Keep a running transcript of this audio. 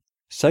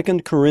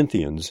2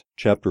 Corinthians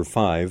chapter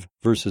 5,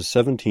 verses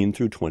 17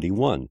 through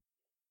 21.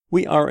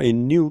 We are a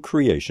new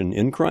creation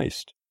in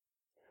Christ.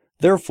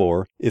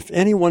 Therefore, if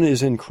anyone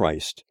is in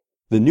Christ,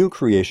 the new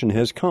creation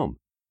has come.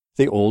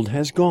 The old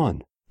has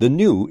gone. The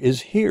new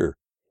is here.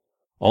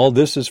 All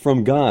this is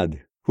from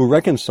God, who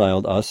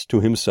reconciled us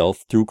to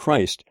himself through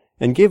Christ,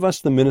 and gave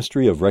us the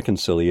ministry of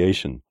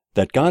reconciliation,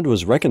 that God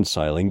was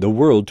reconciling the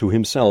world to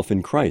himself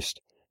in Christ,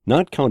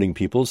 not counting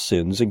people's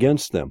sins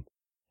against them.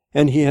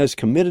 And he has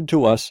committed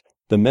to us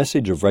the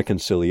message of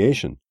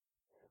reconciliation.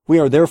 We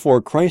are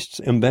therefore Christ's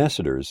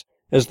ambassadors,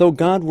 as though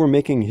God were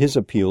making his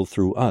appeal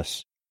through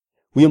us.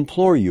 We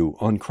implore you,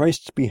 on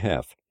Christ's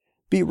behalf,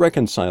 be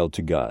reconciled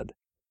to God.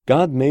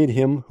 God made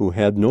him who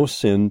had no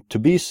sin to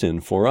be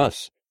sin for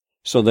us,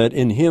 so that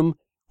in him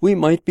we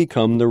might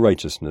become the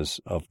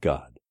righteousness of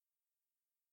God.